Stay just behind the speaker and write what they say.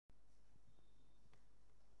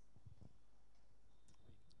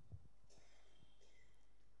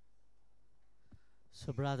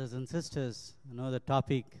So, brothers and sisters, the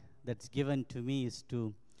topic that's given to me is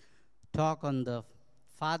to talk on the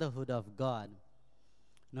fatherhood of God.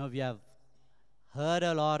 We have heard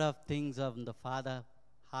a lot of things of the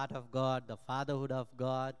heart of God, the fatherhood of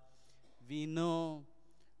God. We know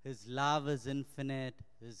His love is infinite,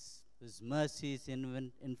 His mercy is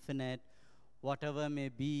infinite. Whatever may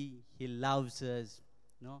be, He loves us.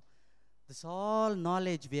 This all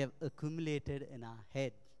knowledge we have accumulated in our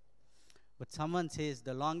head. But someone says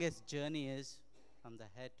the longest journey is from the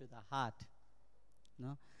head to the heart.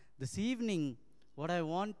 This evening, what I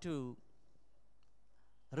want to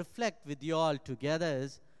reflect with you all together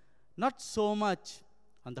is not so much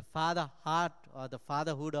on the father heart or the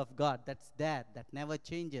fatherhood of God. That's there, that never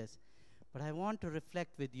changes. But I want to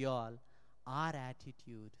reflect with you all our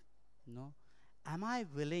attitude. Am I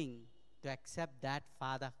willing to accept that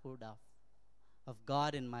fatherhood of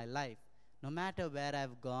God in my life? No matter where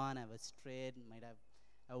I've gone, I've strayed,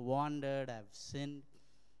 I've wandered, I've sinned.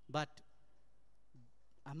 But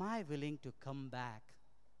am I willing to come back?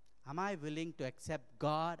 Am I willing to accept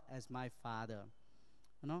God as my Father?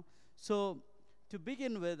 So, to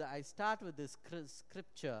begin with, I start with this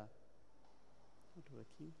scripture. Not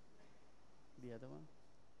working. The other one.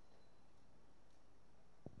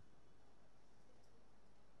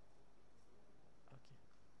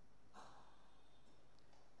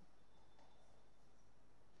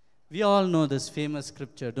 We all know this famous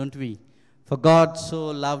scripture, don't we? For God so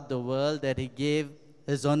loved the world that He gave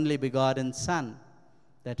His only begotten Son,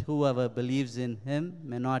 that whoever believes in Him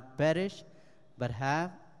may not perish, but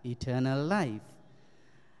have eternal life.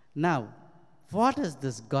 Now, what is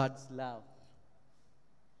this God's love?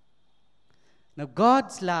 Now,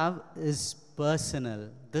 God's love is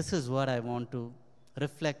personal. This is what I want to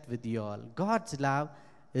reflect with you all. God's love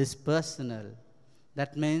is personal.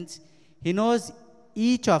 That means He knows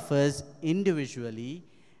each of us individually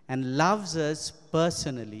and loves us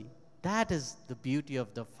personally. That is the beauty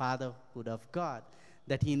of the fatherhood of God,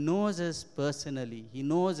 that He knows us personally. He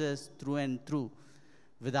knows us through and through,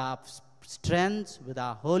 with our strengths, with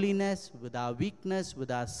our holiness, with our weakness, with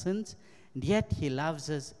our sins, and yet He loves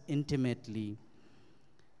us intimately.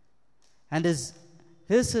 And His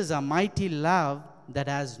is a mighty love that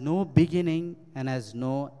has no beginning and has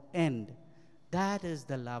no end. That is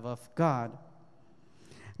the love of God.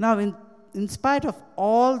 Now, in spite of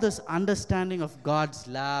all this understanding of God's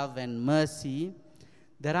love and mercy,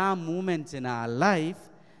 there are moments in our life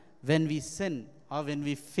when we sin or when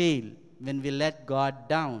we fail, when we let God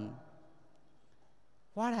down.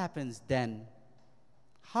 What happens then?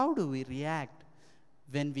 How do we react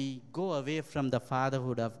when we go away from the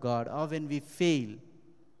fatherhood of God or when we fail?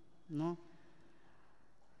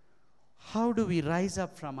 How do we rise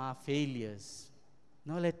up from our failures?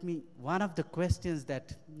 One of the questions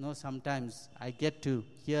that sometimes I get to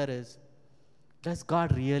hear is, does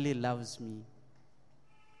God really loves me?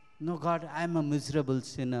 No, God, I'm a miserable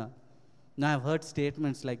sinner. Now, I've heard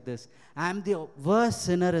statements like this. I'm the worst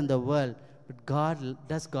sinner in the world, but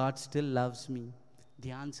does God still loves me? The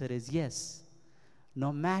answer is yes.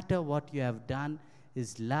 No matter what you have done,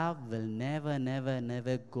 His love will never, never,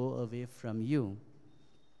 never go away from you.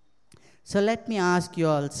 So let me ask you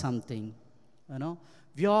all something.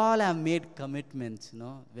 We all have made commitments,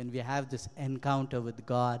 when we have this encounter with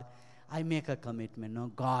God. I make a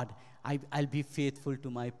commitment, God, I'll be faithful to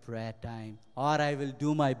my prayer time, or I will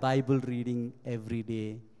do my Bible reading every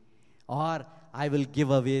day, or I will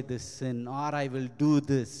give away this sin, or I will do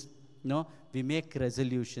this. We make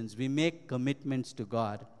resolutions, we make commitments to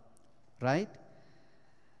God, right?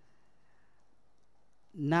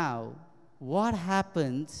 Now, what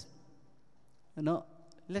happens,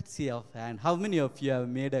 let's see offhand. How many of you have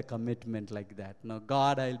made a commitment like that?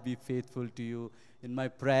 God, I'll be faithful to you in my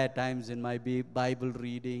prayer times, in my Bible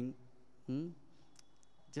reading.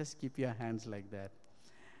 Just keep your hands like that.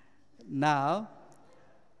 Now,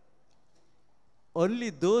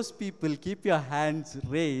 only those people, keep your hands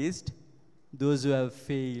raised, those who have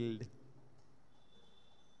failed.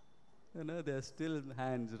 There are still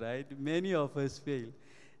hands, right? Many of us fail.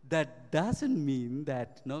 That doesn't mean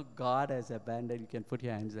that God has abandoned. You can put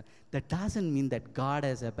your hands there. That doesn't mean that God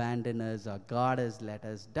has abandoned us or God has let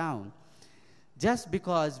us down. Just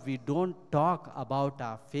because we don't talk about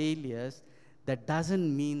our failures, that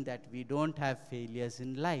doesn't mean that we don't have failures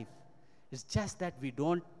in life. It's just that we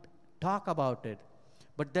don't talk about it.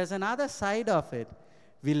 But there's another side of it.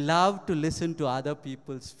 We love to listen to other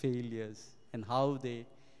people's failures and how they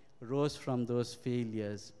rose from those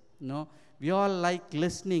failures. We all like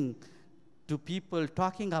listening to people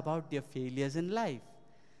talking about their failures in life.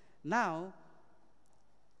 Now,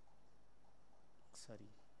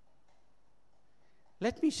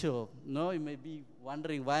 Let me show. No, you may be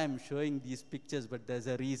wondering why I'm showing these pictures, but there's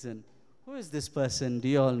a reason. Who is this person? Do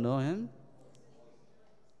you all know him?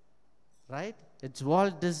 Right? It's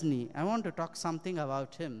Walt Disney. I want to talk something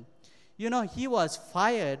about him. You know, he was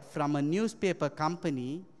fired from a newspaper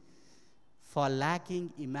company for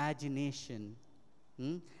lacking imagination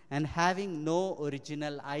and having no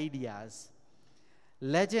original ideas.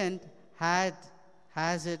 Legend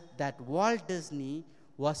has it that Walt Disney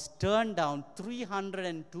was turned down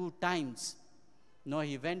 302 times. No,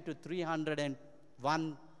 he went to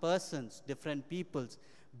 301 persons, different peoples,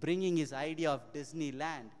 bringing his idea of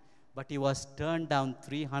Disneyland. But he was turned down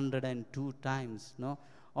 302 times. No,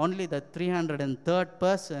 only the 303rd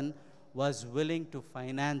person was willing to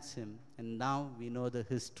finance him. And now we know the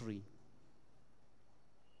history.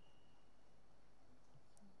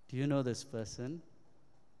 Do you know this person?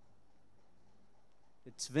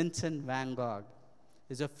 It's Vincent van Gogh.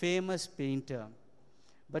 He's a famous painter.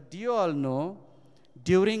 But do you all know,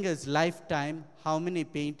 during his lifetime, how many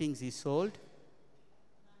paintings he sold?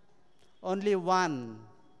 Only one.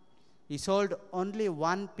 He sold only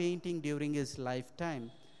one painting during his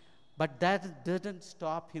lifetime. But that didn't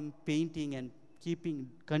stop him painting and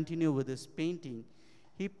continue with his painting.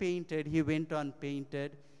 He painted, he went on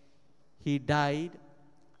painted, he died,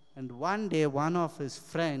 and one day one of his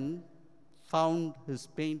friends found his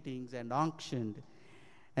paintings and auctioned.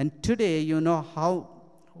 And today, you know how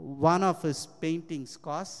one of his paintings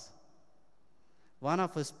costs? One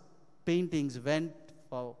of his paintings went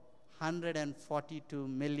for $142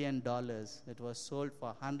 million. It was sold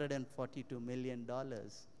for $142 million.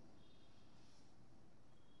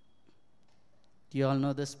 Do you all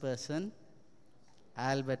know this person?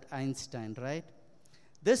 Albert Einstein, right?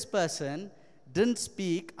 This person didn't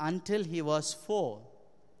speak until he was 4.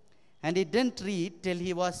 And he didn't read till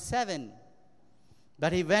he was 7.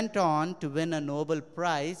 But he went on to win a Nobel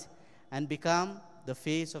Prize and become the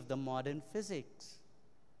face of the modern physics.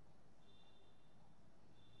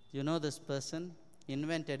 You know this person? He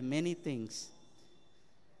invented many things.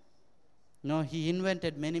 No, he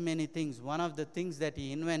invented many things. One of the things that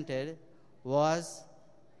he invented was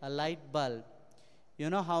a light bulb. You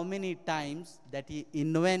know how many times that he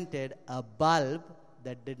invented a bulb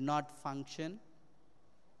that did not function?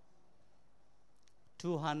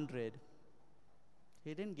 200.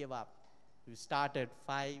 He didn't give up. We started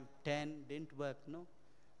 5, 10, didn't work, no?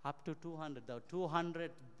 Up to 200. The 200th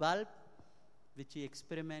bulb which he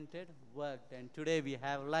experimented worked, and today we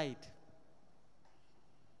have light.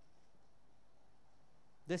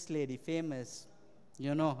 This lady, famous,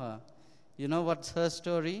 you know her. You know what's her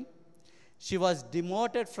story? She was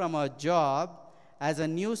demoted from her job as a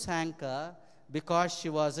news anchor because she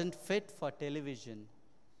wasn't fit for television.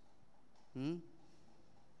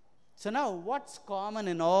 So now, what's common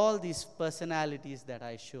in all these personalities that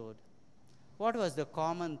I showed? What was the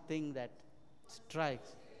common thing that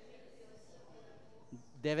strikes?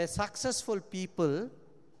 They were successful people,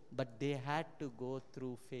 but they had to go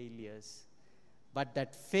through failures. But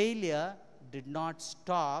that failure did not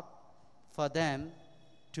stop for them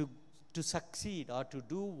to succeed or to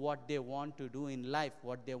do what they want to do in life,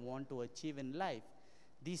 what they want to achieve in life.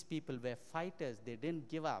 These people were fighters. They didn't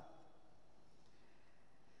give up.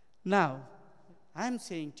 Now, I'm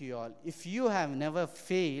saying to you all, if you have never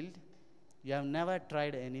failed, you have never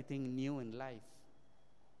tried anything new in life.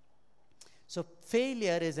 So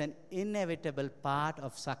failure is an inevitable part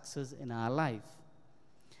of success in our life.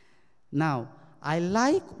 Now, I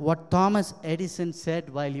like what Thomas Edison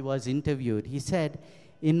said while he was interviewed. He said,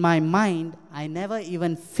 "In my mind, I never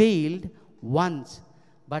even failed once,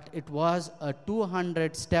 but it was a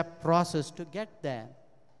 200-step process to get there."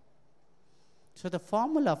 So the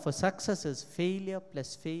formula for success is failure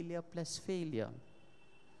plus failure plus failure.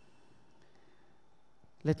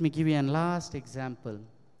 Let me give you a last example.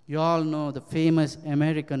 You all know the famous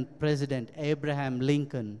American president, Abraham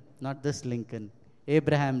Lincoln. Not this Lincoln,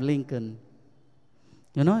 Abraham Lincoln.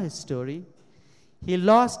 You know his story? He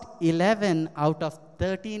lost 11 out of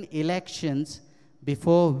 13 elections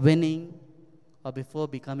before winning or before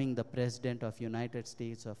becoming the president of United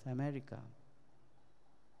States of America.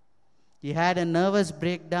 He had a nervous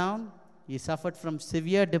breakdown. He suffered from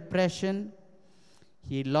severe depression.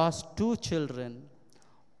 He lost 2 children.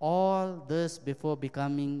 All this before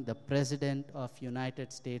becoming the president of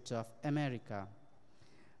United States of America.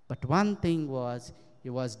 But one thing was, he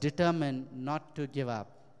was determined not to give up.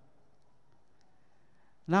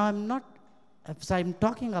 Now as I'm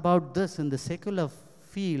talking about this in the secular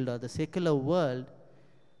field or the secular world,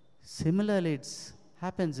 similarly it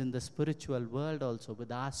happens in the spiritual world also,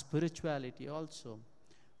 with our spirituality also.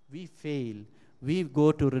 We fail. We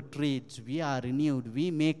go to retreats, we are renewed, we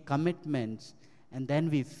make commitments, and then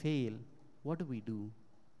we fail. What do we do?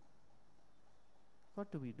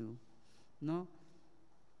 What do we do? No?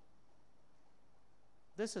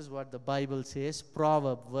 This is what the Bible says,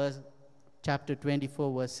 chapter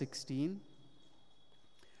 24, verse 16.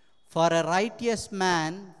 For a righteous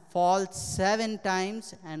man falls 7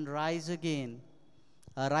 times and rise again.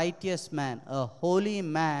 A righteous man, a holy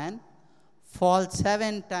man, falls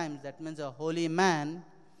 7 times. That means a holy man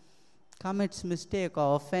commits mistake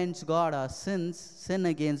or offends God or sin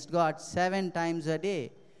against God 7 times a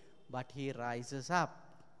day. But he rises up.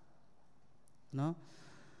 No?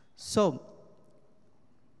 So,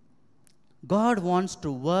 God wants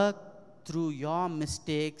to work through your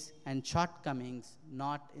mistakes and shortcomings,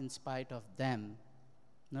 not in spite of them.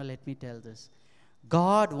 Now let me tell this.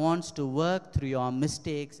 God wants to work through your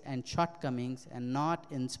mistakes and shortcomings and not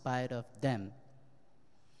in spite of them.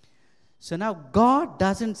 So now God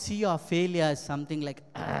doesn't see your failure as something like,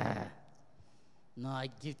 no, I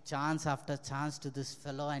give chance after chance to this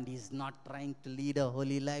fellow and he's not trying to lead a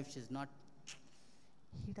holy life. She's not.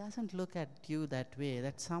 He doesn't look at you that way.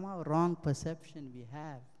 That's somehow wrong perception we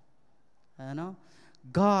have. You know,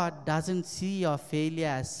 God doesn't see your failure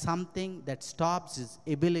as something that stops his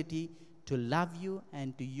ability to love you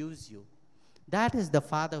and to use you. That is the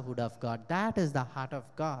fatherhood of God. That is the heart of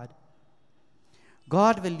God.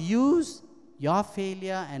 God will use your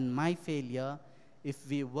failure and my failure if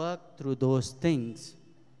we work through those things.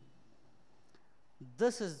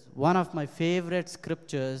 This is one of my favorite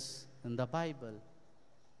scriptures in the Bible.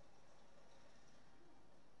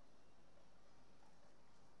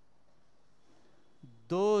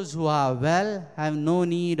 Those who are well have no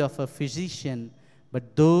need of a physician,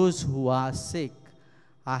 but those who are sick.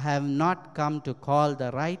 I have not come to call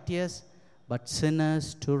the righteous, but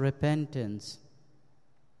sinners to repentance.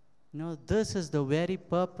 This is the very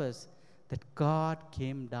purpose that God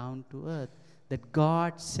came down to earth, that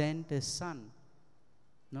God sent his Son.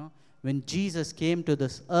 When Jesus came to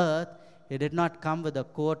this earth, he did not come with the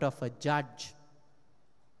coat of a judge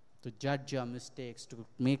to judge your mistakes, to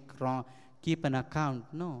keep an account.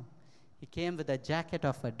 No. He came with the jacket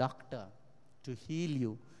of a doctor to heal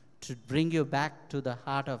you, to bring you back to the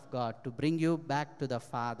heart of God, to bring you back to the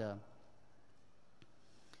Father.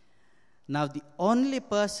 Now, the only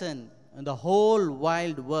person in the whole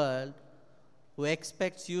wide world who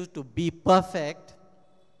expects you to be perfect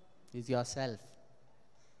is yourself.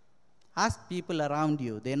 Ask people around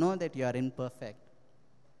you. They know that you are imperfect.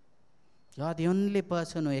 You are the only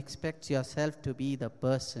person who expects yourself to be the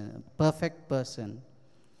perfect person.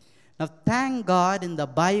 Now, thank God in the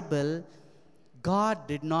Bible, God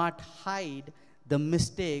did not hide the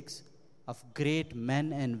mistakes of great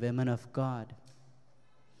men and women of God.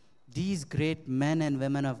 These great men and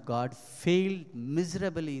women of God failed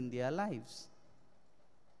miserably in their lives.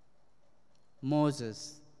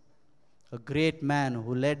 Moses, a great man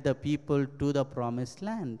who led the people to the promised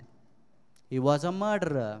land. He was a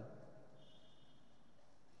murderer.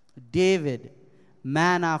 David,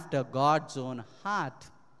 man after God's own heart,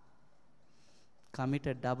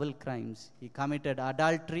 committed double crimes. He committed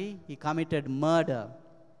adultery, he committed murder.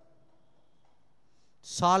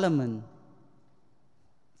 Solomon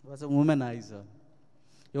was a womanizer.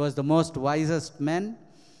 He was the most wisest man,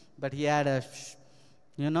 but he had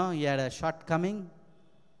a shortcoming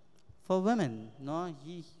for women.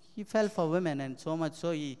 He fell for women, and so much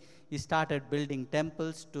so he started building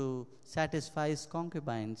temples to satisfy his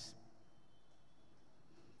concubines.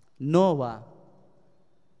 Noah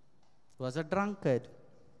was a drunkard.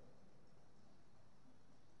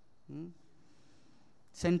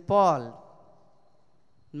 St. Paul,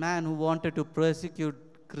 man who wanted to persecute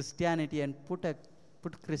Christianity and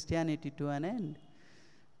put Christianity to an end,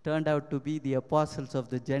 turned out to be the apostles of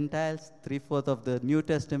the Gentiles. 3/4 of the New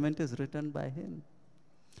Testament is written by him.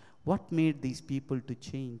 What made these people to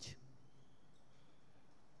change?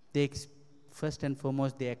 First and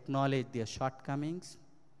foremost, they acknowledged their shortcomings.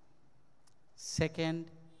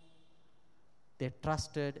 Second, they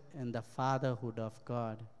trusted in the fatherhood of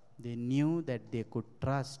God. They knew that they could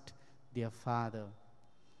trust their Father.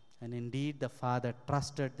 And indeed, the Father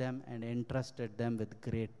trusted them and entrusted them with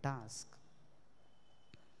great tasks.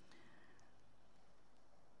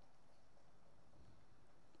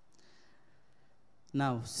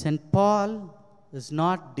 Now, St. Paul is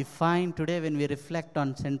not defined today. When we reflect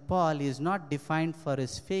on St. Paul, he is not defined for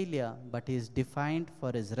his failure, but he is defined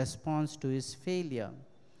for his response to his failure.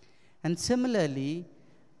 And similarly,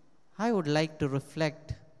 I would like to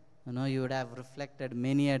reflect. You would have reflected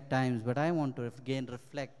many a times, but I want to again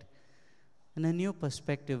reflect in a new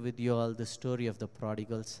perspective with you all the story of the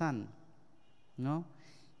prodigal son. No?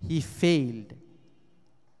 He failed.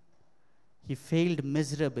 He failed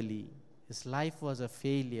miserably. His life was a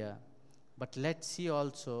failure. But let's see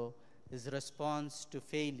also his response to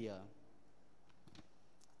failure.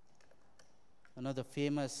 The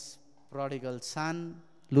famous prodigal son,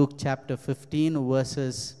 Luke chapter 15,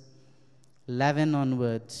 verses 11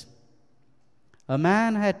 onwards. A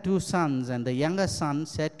man had 2 sons, and the younger son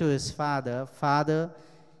said to his father, "Father,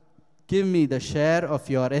 give me the share of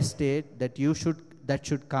your estate that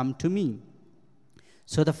should come to me."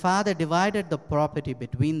 So the father divided the property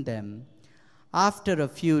between them. After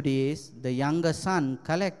a few days, the younger son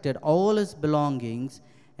collected all his belongings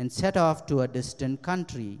and set off to a distant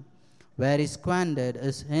country, where he squandered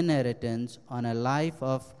his inheritance on a life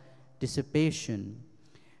of dissipation.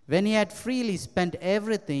 When he had freely spent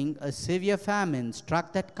everything, a severe famine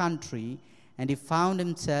struck that country, and he found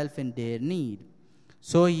himself in dire need.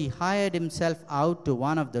 So he hired himself out to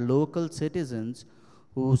one of the local citizens,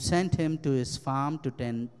 who sent him to his farm to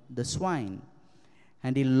tend the swine.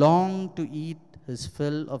 And he longed to eat his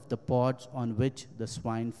fill of the pods on which the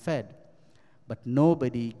swine fed, but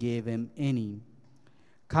nobody gave him any.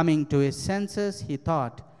 Coming to his senses, he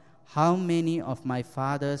thought, "How many of my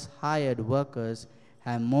father's hired workers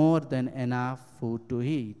have more than enough food to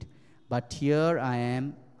eat, but here I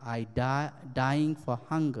am, dying for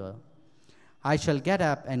hunger. I shall get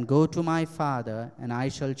up and go to my father, and I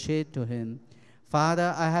shall say to him,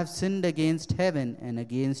 'Father, I have sinned against heaven and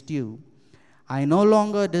against you. I no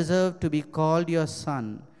longer deserve to be called your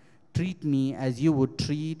son. Treat me as you would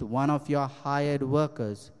treat one of your hired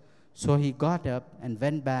workers.' So he got up and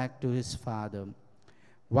went back to his father.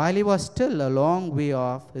 While he was still a long way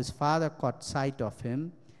off, his father caught sight of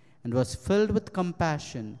him and was filled with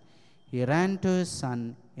compassion. He ran to his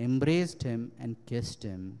son, embraced him, and kissed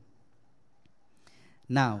him."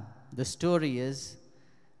 Now, the story is,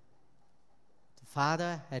 the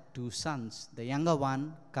father had 2 sons. The younger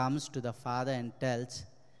one comes to the father and tells,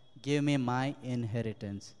 "Give me my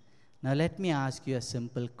inheritance." Now, let me ask you a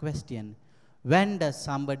simple question. When does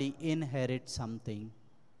somebody inherit something?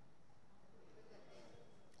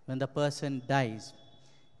 When the person dies.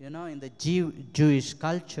 In the Jewish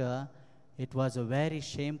culture, it was a very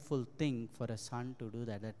shameful thing for a son to do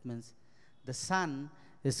that. That means the son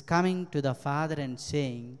is coming to the father and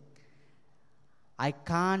saying, "I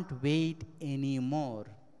can't wait anymore."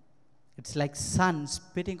 It's like son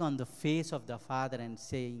spitting on the face of the father and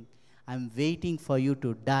saying, "I'm waiting for you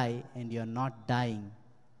to die and you're not dying.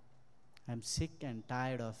 I'm sick and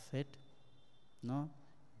tired of it. No,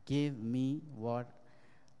 give me what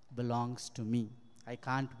belongs to me. I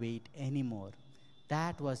can't wait anymore."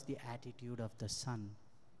 That was the attitude of the son.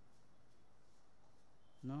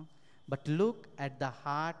 No? But look at the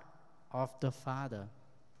heart of the father.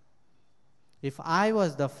 If I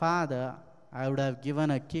was the father, I would have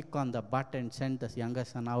given a kick on the butt and sent the younger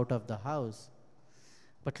son out of the house.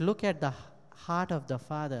 But look at the heart of the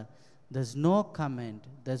father. There's no comment,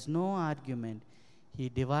 there's no argument. He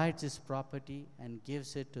divides his property and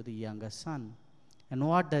gives it to the younger son. And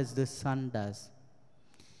what does this son does?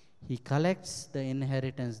 He collects the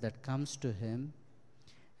inheritance that comes to him,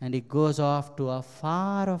 and he goes off to a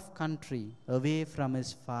far off country away from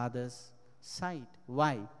his father's sight.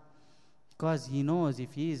 Why? Because he knows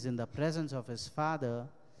if he is in the presence of his father,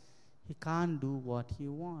 he can't do what he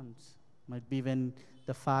wants. Might be when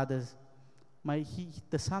the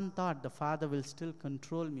son thought the father will still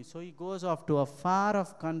control me. So he goes off to a far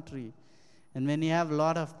off country. And when you have a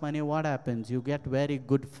lot of money, what happens? You get very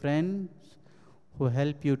good friends who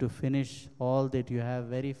help you to finish all that you have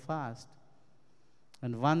very fast.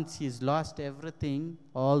 And once he's lost everything,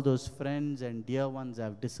 all those friends and dear ones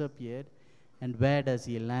have disappeared. And where does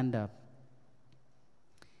he land up?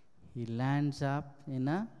 He lands up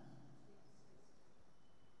in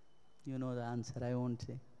you know the answer, I won't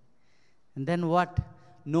say. And then what?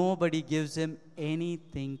 Nobody gives him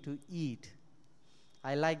anything to eat.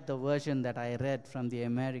 I like the version that I read from the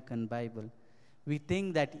American Bible. We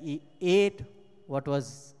think that he ate what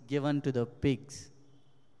was given to the pigs.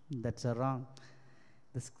 That's wrong.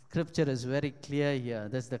 The scripture is very clear here.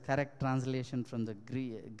 That's the correct translation from the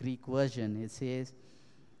Greek version. It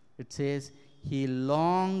says, he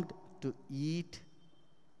longed to eat,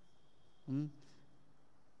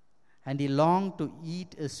 and he longed to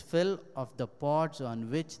eat his fill of the pods on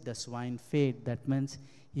which the swine fed. That means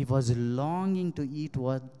he was longing to eat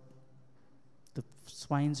what the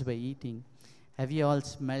swines were eating. Have you all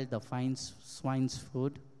smelled the swine's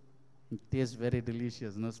food? It tastes very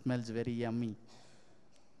delicious, smells very yummy.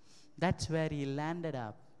 That's where he landed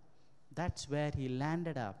up.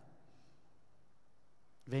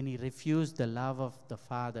 when he refused the love of the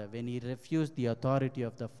Father, when he refused the authority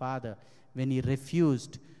of the Father, when he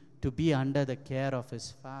refused to be under the care of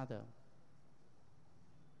his Father.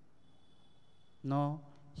 No,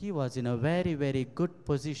 he was in a very, very good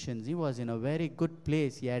position. He was in a very good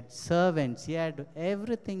place. He had servants. He had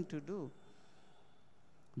everything to do.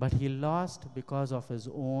 But he lost because of his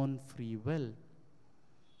own free will.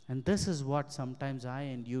 And this is what sometimes I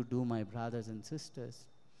and you do, my brothers and sisters.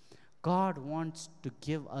 God wants to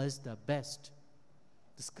give us the best.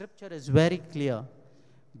 The scripture is very clear.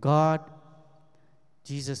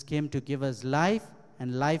 Jesus came to give us life,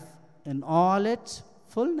 and life in all its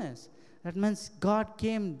fullness. That means God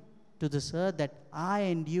came to this earth that I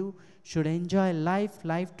and you should enjoy life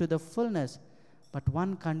to the fullness. But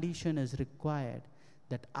one condition is required,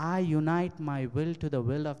 that I unite my will to the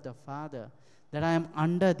will of the Father, that I am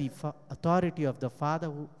under the authority of the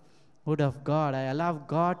fatherhood of God. I allow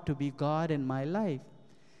God to be God in my life.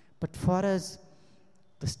 But for us,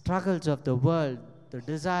 the struggles of the world, the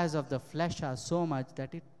desires of the flesh are so much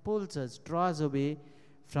that it pulls us, draws away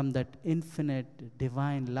from that infinite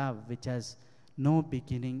divine love which has no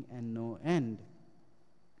beginning and no end.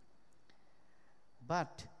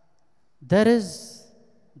 But there is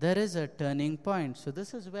a turning point. So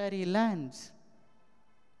this is where he lands.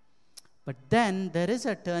 But then there is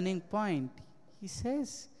a turning point. He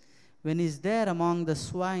says, when he's there among the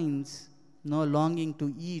swines, longing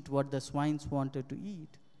to eat what the swines wanted to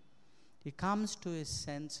eat, he comes to his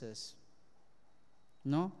senses.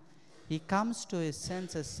 He comes to his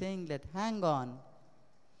senses saying that, hang on,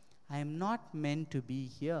 I am not meant to be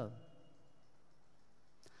here.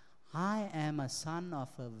 I am a son of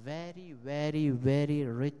a very, very, very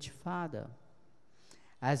rich father.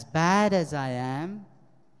 As bad as I am,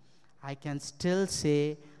 I can still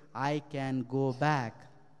say I can go back.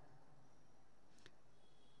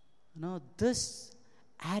 This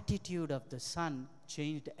attitude of the son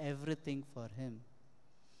changed everything for him.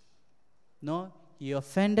 He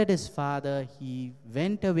offended his father. He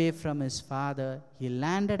went away from his father. He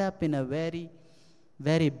landed up in a very,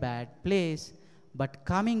 very bad place. But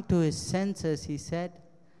coming to his senses, he said,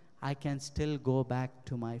 I can still go back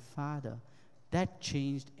to my father. That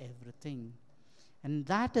changed everything. And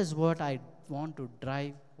that is what I want to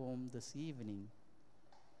drive home this evening.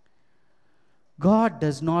 God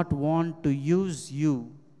does not want to use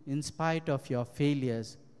you in spite of your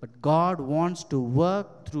failures, but God wants to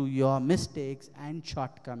work through your mistakes and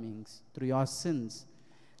shortcomings, through your sins.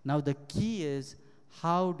 Now the key is,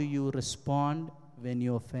 how do you respond when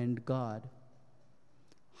you offend God?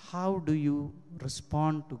 How do you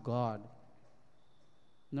respond to God?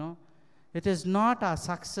 It is not our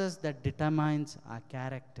success that determines our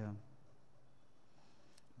character,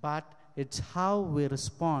 but it's how we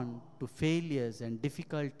respond to failures and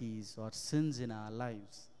difficulties or sins in our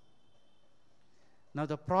lives. Now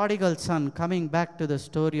the prodigal son, coming back to the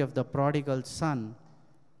story of the prodigal son,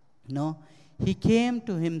 he came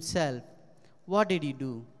to himself. What did he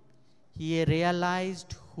do? He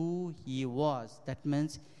realized who he was. That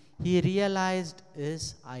means he realized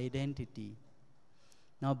his identity.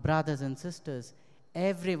 Now, brothers and sisters,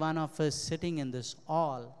 every one of us sitting in this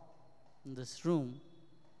hall, in this room,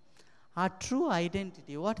 our true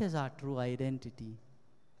identity, what is our true identity?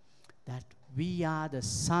 That we are the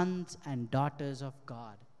sons and daughters of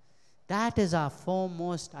God. That is our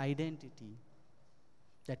foremost identity.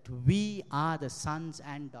 That we are the sons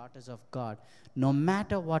and daughters of God. No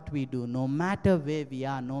matter what we do, no matter where we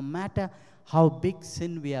are, no matter how big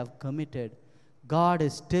sin we have committed, God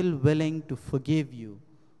is still willing to forgive you,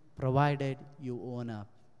 provided you own up.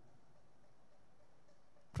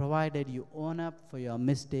 Provided you own up for your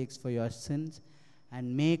mistakes, for your sins,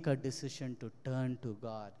 and make a decision to turn to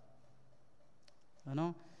God.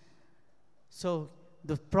 So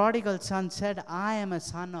the prodigal son said, I am a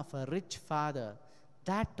son of a rich father.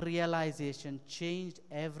 That realization changed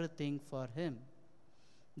everything for him.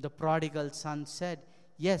 The prodigal son said,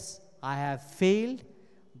 yes, I have failed,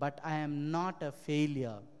 but I am not a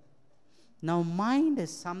failure. Now, mind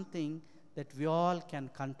is something that we all can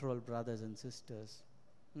control, brothers and sisters.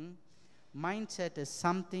 Mindset is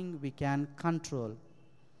something we can control.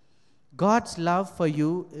 God's love for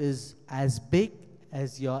you is as big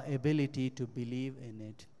as your ability to believe in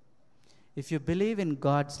it. If you believe in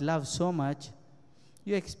God's love so much,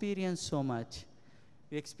 you experience so much.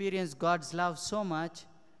 You experience God's love so much,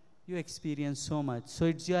 you experience so much. So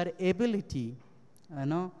it's your ability,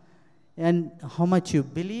 and how much you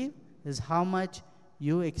believe is how much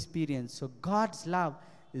you experience. So God's love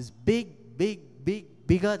is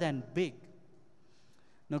bigger than big.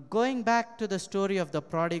 Now, going back to the story of the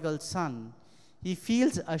prodigal son, he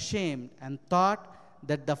feels ashamed and thought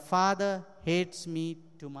that the Father hates me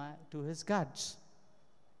to his guts.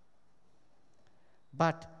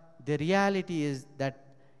 But the reality is that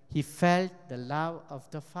he felt the love of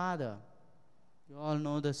the Father. You all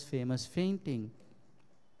know this famous painting.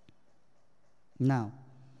 Now,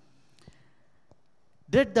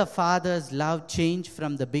 did the Father's love change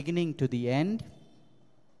from the beginning to the end?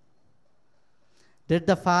 Did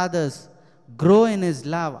the Father grow in his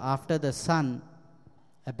love after the Son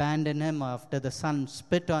abandoned him, after the Son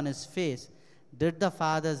spit on his face? Did the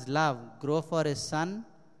Father's love grow for his Son?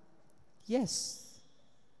 Yes.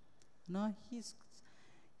 No,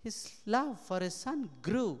 his love for his Son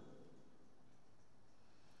grew.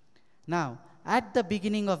 Now, at the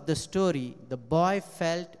beginning of the story, the boy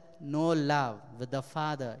felt no love with the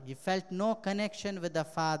Father. He felt no connection with the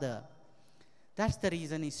Father. That's the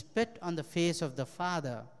reason he spit on the face of the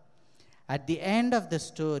Father. At the end of the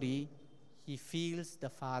story, he feels the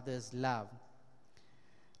Father's love.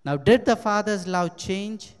 Now, did the Father's love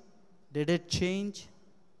change? Did it change?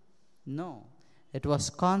 No. It was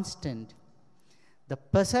constant. The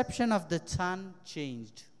perception of the Son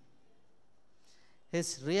changed.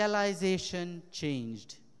 His realization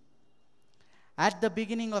changed. At the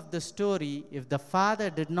beginning of the story, if the Father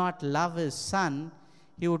did not love his Son,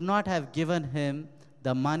 he would not have given him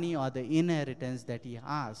the money or the inheritance that he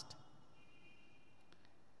asked.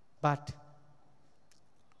 But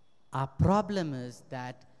our problem is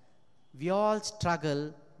that we all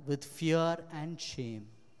struggle with fear and shame.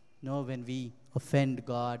 When we offend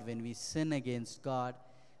God, when we sin against God,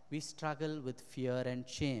 we struggle with fear and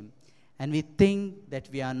shame. And we think that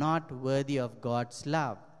we are not worthy of God's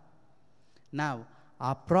love. Now,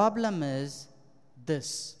 our problem is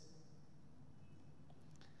this.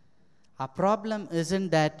 Our problem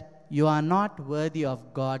isn't that you are not worthy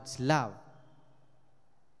of God's love.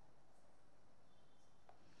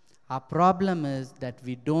 Our problem is that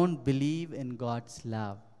we don't believe in God's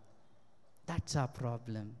love. That's our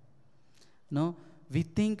problem. We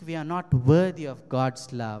think we are not worthy of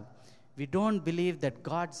God's love. We don't believe that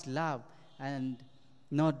God's love and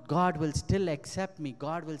God will still accept me.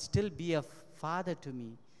 God will still be a father to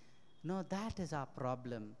me. No, that is our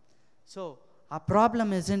problem. So, our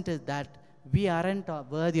problem isn't that we aren't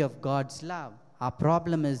worthy of God's love. Our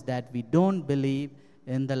problem is that we don't believe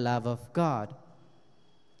in the love of God.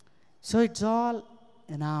 So, it's all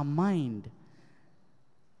in our mind.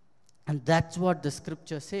 And that's what the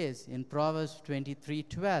scripture says in Proverbs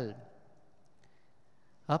 23:12.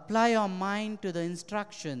 Apply your mind to the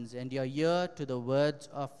instructions and your ear to the words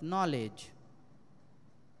of knowledge.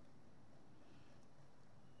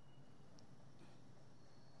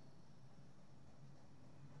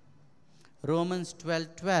 Romans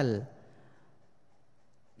 12:12.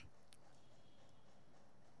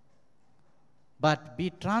 But be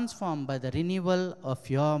transformed by the renewal of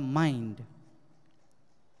your mind.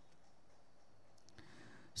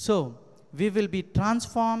 So, we will be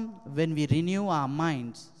transformed when we renew our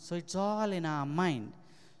minds. So, it's all in our mind.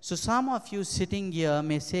 So, some of you sitting here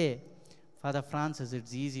may say, Father Francis,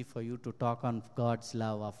 it's easy for you to talk on God's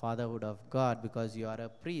love or fatherhood of God because you are a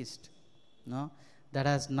priest. No, that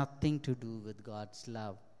has nothing to do with God's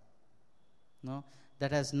love. No,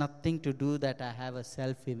 that has nothing to do that I have a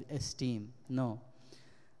self-esteem. No,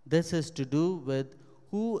 this is to do with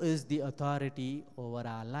who is the authority over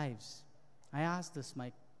our lives. I ask this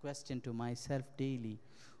my question to myself daily.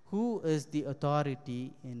 Who is the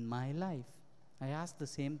authority in my life? I ask the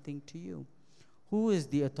same thing to you. Who is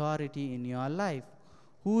the authority in your life?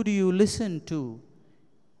 Who do you listen to?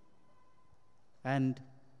 And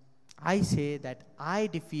I say that I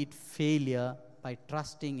defeat failure by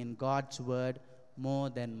trusting in God's word more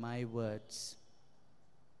than my words.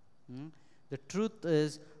 The truth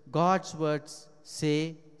is, God's words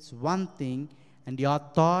say one thing, and your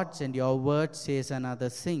thoughts and your words says another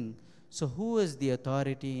thing. So who is the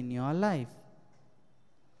authority in your life?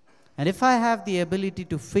 And if I have the ability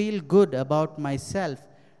to feel good about myself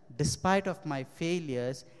despite of my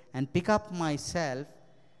failures and pick up myself,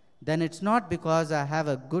 then it's not because I have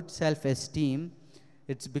a good self-esteem.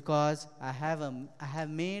 It's because I have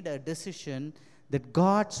made a decision that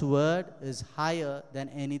God's word is higher than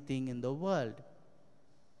anything in the world.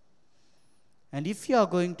 And if you are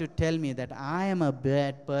going to tell me that I am a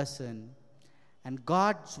bad person, and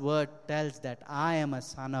God's word tells that I am a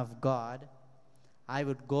son of God, I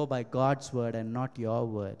would go by God's word and not your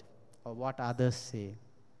word or what others say.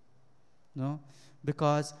 No?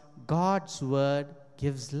 Because God's word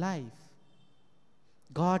gives life.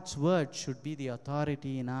 God's word should be the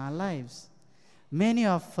authority in our lives. Many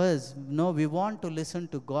of us, we want to listen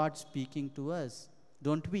to God speaking to us,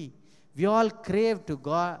 don't we? We all crave to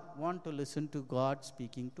God, want to listen to God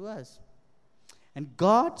speaking to us. And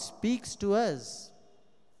God speaks to us.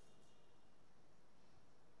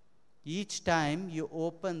 Each time you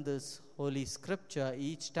open this Holy Scripture,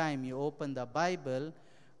 each time you open the Bible,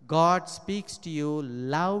 God speaks to you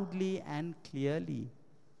loudly and clearly.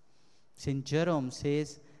 St. Jerome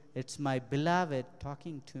says, it's my beloved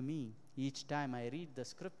talking to me. Each time I read the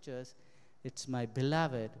Scriptures, it's my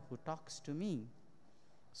beloved who talks to me.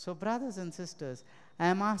 So, brothers and sisters, I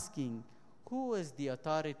am asking, who is the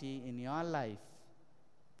authority in your life?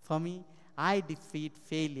 For me, I defeat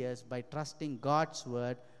failures by trusting God's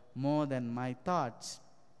word more than my thoughts.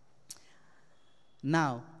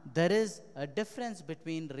 Now, there is a difference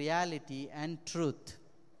between reality and truth.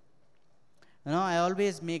 I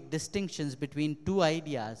always make distinctions between two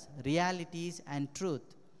ideas, realities and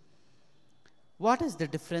truth. What is the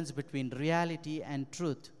difference between reality and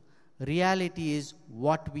truth? Reality is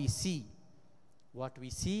what we see. What we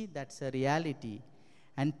see, that's a reality.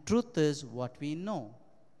 And truth is what we know.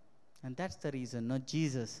 And that's the reason,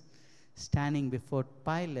 Jesus standing before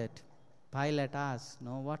Pilate, Pilate asks,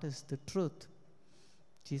 what is the truth?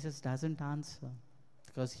 Jesus doesn't answer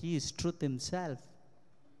because he is truth himself.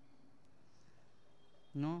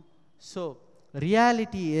 So,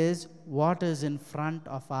 reality is what is in front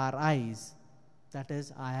of our eyes. That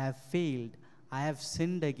is, I have failed. I have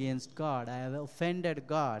sinned against God. I have offended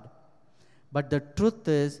God. But the truth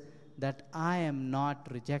is that I am not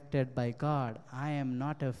rejected by God. I am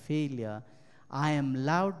not a failure. I am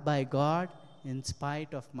loved by God in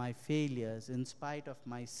spite of my failures, in spite of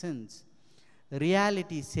my sins.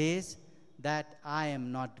 Reality says that I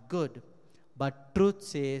am not good. But truth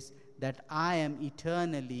says that I am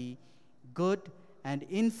eternally good and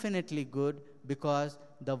infinitely good because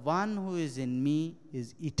the one who is in me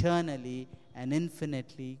is eternally and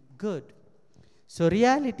infinitely good. So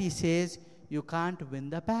reality says you can't win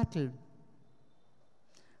the battle.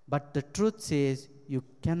 But the truth says you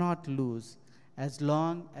cannot lose as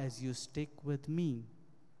long as you stick with me.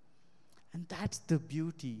 And that's the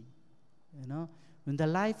beauty, In the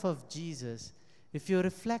life of Jesus, if you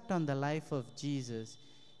reflect on the life of Jesus,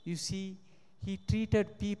 you see he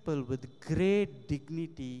treated people with great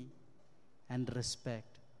dignity and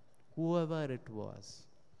respect, whoever it was.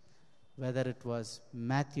 Whether it was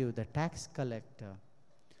Matthew, the tax collector,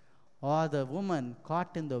 or the woman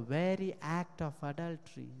caught in the very act of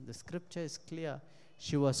adultery. The scripture is clear.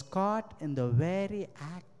 She was caught in the very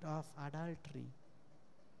act of adultery.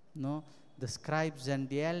 The scribes and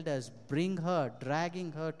the elders bring her,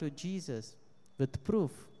 dragging her to Jesus with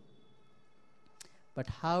proof. But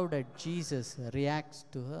how did Jesus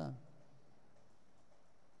react to her?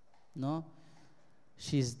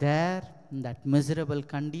 She's there in that miserable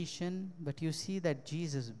condition, but you see that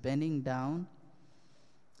Jesus bending down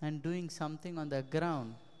and doing something on the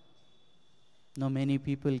ground. Many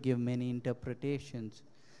people give many interpretations.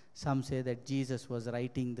 Some say that Jesus was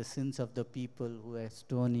writing the sins of the people who were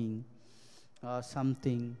stoning or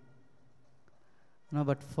something.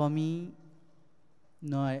 But for me,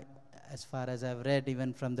 as far as I've read,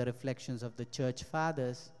 even from the reflections of the church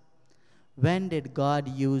fathers, when did God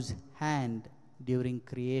use hand during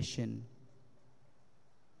creation?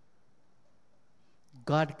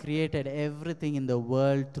 God created everything in the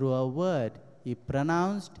world through a word. He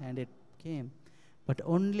pronounced and it came. But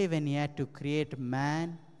only when he had to create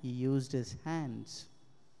man, he used his hands.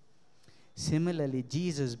 Similarly,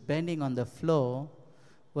 Jesus bending on the floor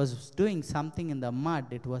was doing something in the mud.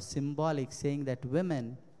 It was symbolic, saying that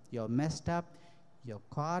women, you're messed up, you're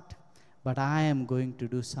caught, but I am going to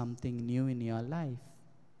do something new in your life.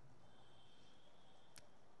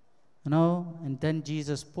 And then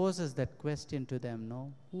Jesus poses that question to them,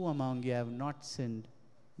 who among you have not sinned?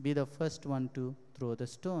 Be the first one to throw the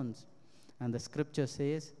stones. And the scripture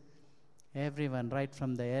says, everyone, right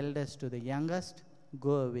from the eldest to the youngest,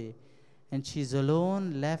 go away. And she's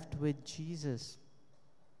alone, left with Jesus.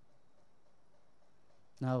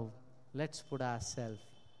 Now, let's put ourselves.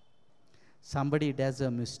 Somebody does a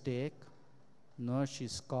mistake.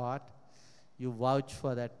 She's caught. You vouch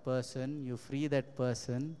for that person. You free that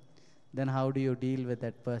person. Then how do you deal with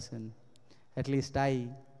that person? At least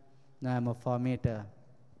I'm a formator.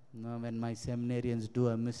 When my seminarians do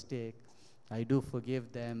a mistake, I do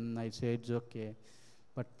forgive them. I say it's okay.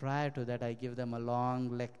 But prior to that, I give them a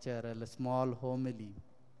long lecture, a small homily,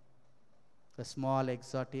 a small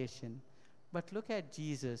exhortation. But look at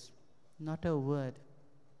Jesus, not a word.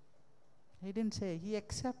 He didn't say. He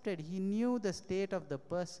accepted. He knew the state of the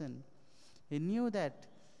person. He knew that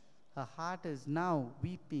her heart is now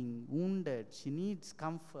weeping, wounded. She needs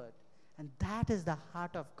comfort. And that is the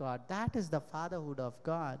heart of God. That is the fatherhood of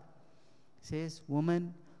God. Says,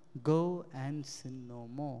 woman, go and sin no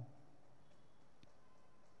more.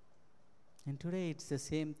 And today it's the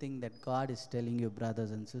same thing that God is telling you,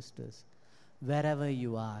 brothers and sisters. Wherever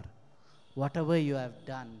you are, whatever you have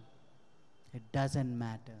done, it doesn't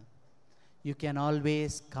matter. You can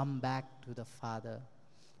always come back to the Father.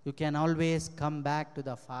 You can always come back to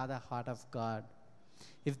the Father heart of God.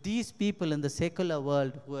 If these people in the secular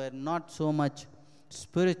world who are not so much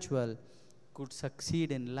spiritual could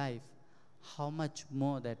succeed in life, how much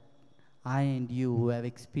more that I and you who have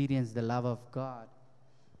experienced the love of God,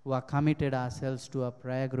 who are committed ourselves to a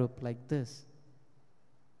prayer group like this,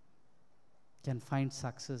 can find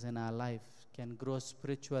success in our life, can grow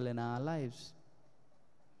spiritual in our lives.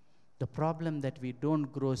 The problem that we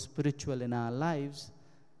don't grow spiritual in our lives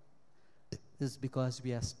is because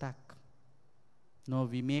we are stuck. No,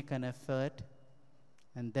 we make an effort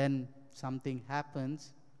and then something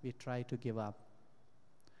happens, we try to give up.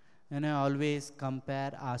 And I always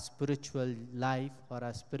compare our spiritual life or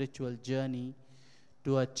our spiritual journey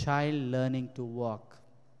to a child learning to walk.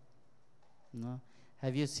 No?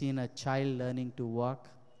 Have you seen a child learning to walk?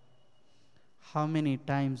 How many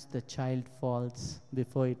times the child falls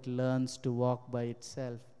before it learns to walk by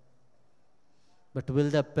itself? But will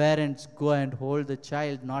the parents go and hold the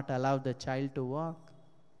child, not allow the child to walk?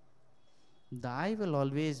 The eye will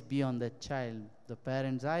always be on the child. The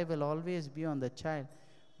parents' eye will always be on the child.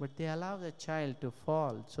 But they allow the child to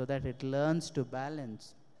fall so that it learns to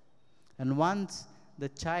balance. And once the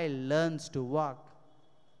child learns to walk,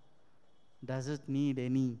 does it need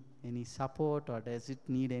any support or does it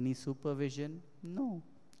need any supervision? No,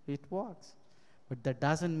 it walks. But that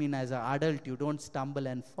doesn't mean as an adult you don't stumble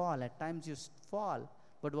and fall. At times you fall.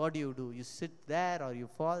 But what do? You sit there or you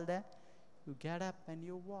fall there. You get up and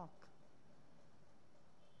you walk.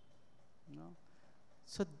 No?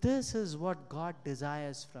 So this is what God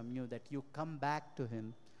desires from you, that you come back to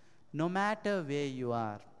Him no matter where you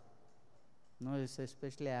are. No, this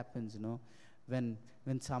especially happens, when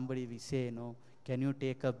somebody we say, can you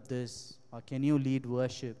take up this, or can you lead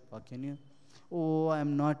worship, or can you,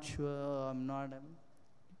 I'm not sure,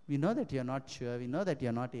 we know that you're not sure, we know that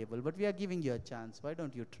you're not able, but we are giving you a chance. Why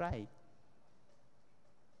don't you try?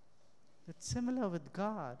 It's similar with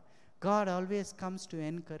God. God always comes to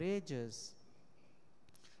encourage us.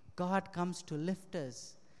 God comes to lift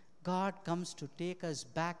us. God comes to take us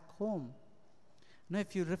back home. Now,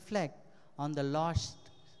 if you reflect on the lost,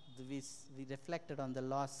 we reflected on the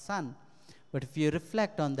lost son, but if you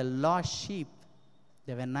reflect on the lost sheep,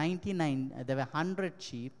 there were 100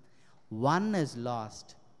 sheep, one is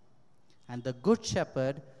lost, and the good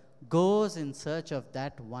shepherd goes in search of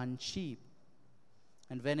that one sheep.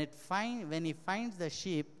 And when he finds the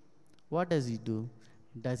sheep, what does he do?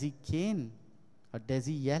 Does he cane or does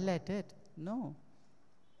he yell at it? No.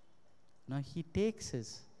 No, he takes it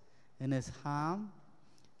in his arm,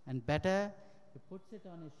 and better, he puts it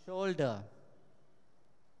on his shoulder.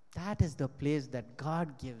 That is the place that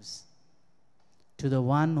God gives to the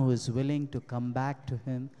one who is willing to come back to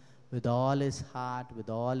Him with all his heart, with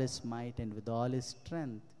all his might, and with all his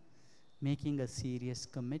strength, making a serious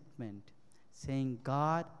commitment, saying,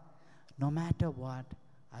 God, no matter what,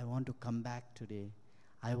 I want to come back today.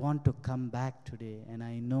 I want to come back today, and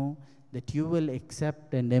I know that you will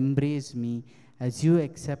accept and embrace me as you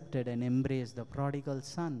accepted and embraced the prodigal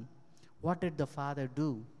son. What did the father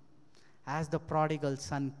do? As the prodigal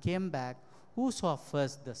son came back, who saw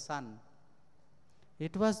first the son?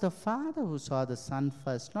 It was the father who saw the son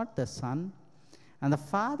first, not the son. And the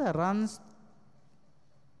father runs.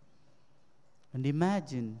 And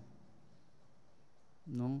imagine,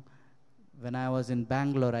 when I was in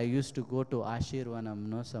Bangalore, I used to go to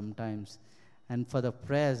Ashirvanam, sometimes. And for the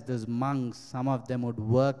prayers, those monks, some of them would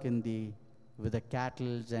work with the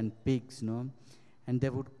cattle and pigs, and they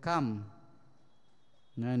would come.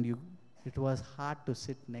 And it was hard to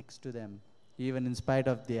sit next to them. Even in spite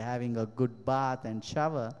of they having a good bath and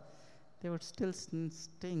shower, they would still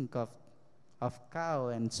stink of cow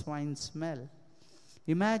and swine smell.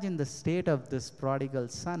 Imagine the state of this prodigal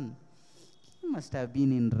son. He must have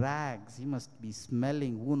been in rags. He must be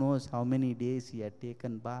smelling. Who knows how many days he had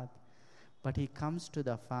taken bath. But he comes to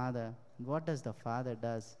the father. What does the father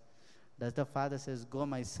does? Does the father says, go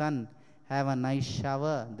my son, have a nice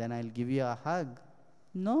shower, then I'll give you a hug?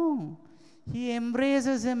 No. He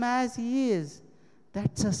embraces him as he is.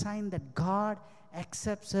 That's a sign that God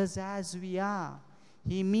accepts us as we are.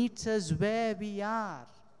 He meets us where we are,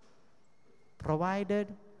 provided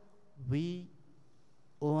we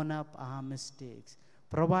own up our mistakes,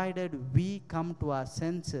 provided we come to our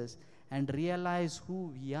senses and realize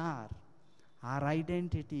who we are. Our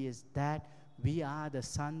identity is that We are the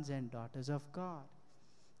sons and daughters of God.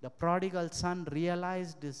 The prodigal son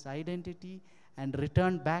realized his identity and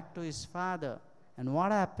returned back to his father. And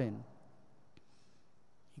what happened?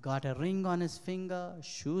 He got a ring on his finger,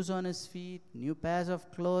 shoes on his feet, new pairs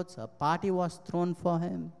of clothes. A party was thrown for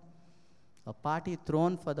him. A party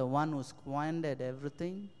thrown for the one who squandered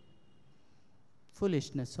everything.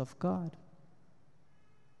 Foolishness of God.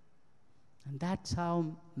 And that's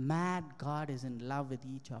how mad God is in love with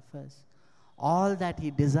each of us. All that He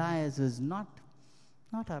desires is not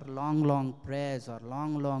our long prayers or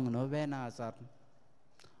long novenas. Or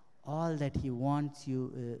all that He wants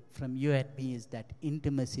from you and me is that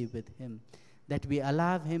intimacy with Him, that we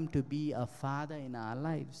allow Him to be a Father in our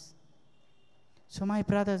lives. So my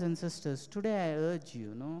brothers and sisters, today I urge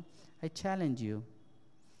you, I challenge you.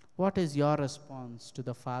 What is your response to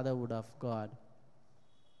the fatherhood of God?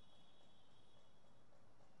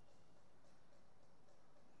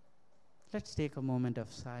 Let's take a moment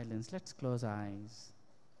of silence. Let's close our eyes.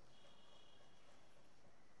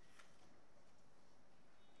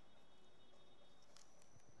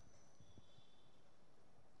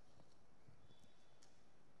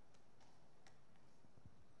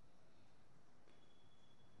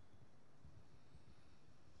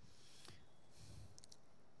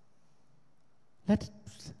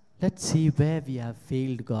 Let's see where we have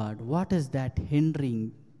failed God. What is that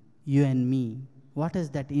hindering you and me? What is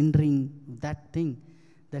that thing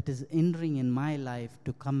that is hindering in my life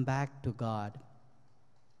to come back to God?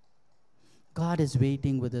 God is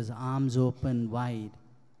waiting with His arms open wide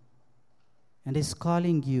and is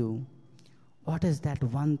calling you. What is that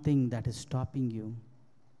one thing that is stopping you?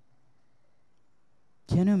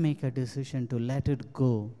 Can you make a decision to let it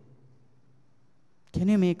go? Can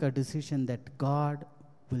you make a decision that God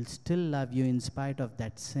will still love you in spite of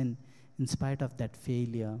that sin, in spite of that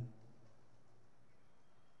failure?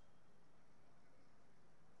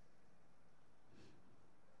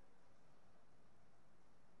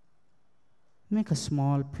 Make a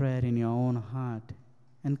small prayer in your own heart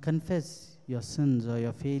and confess your sins or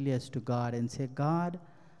your failures to God and say, God,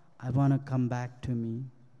 I want to come back to me.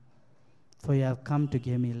 For you have come to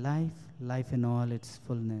give me life in all its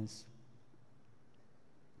fullness.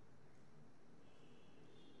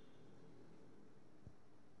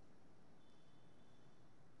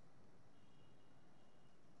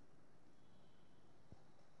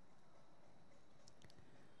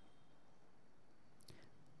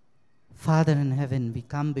 Father in heaven, we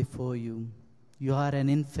come before you. You are an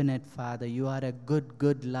infinite Father. You are a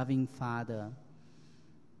good, loving Father.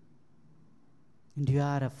 And you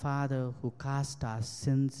are a Father who cast our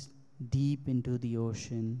sins deep into the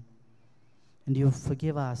ocean. And you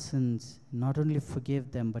forgive our sins, not only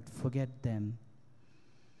forgive them, but forget them.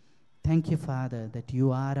 Thank you, Father, that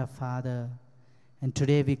you are a Father. And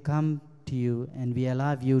today we come to you and we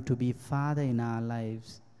allow you to be Father in our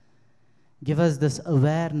lives. Give us this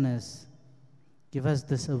awareness. Give us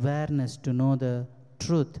this awareness to know the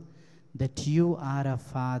truth that you are a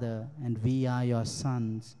Father and we are your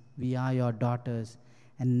sons, we are your daughters,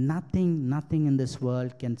 and nothing in this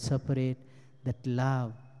world can separate that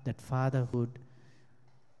love, that fatherhood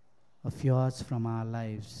of yours from our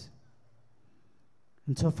lives.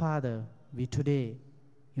 And so, Father, we today,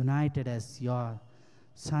 united as your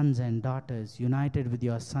sons and daughters, united with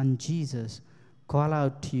your Son Jesus, call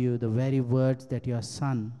out to you the very words that your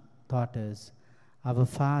Son taught us. Our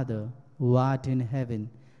Father, who art in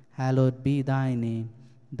heaven, hallowed be thy name.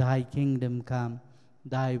 Thy kingdom come,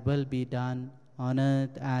 thy will be done on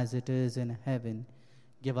earth as it is in heaven.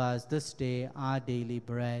 Give us this day our daily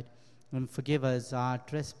bread, and forgive us our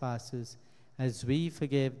trespasses, as we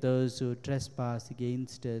forgive those who trespass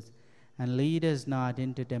against us. And lead us not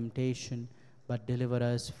into temptation, but deliver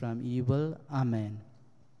us from evil. Amen.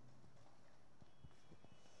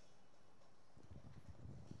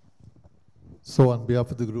 So on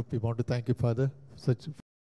behalf of the group, we want to thank you, Father, for such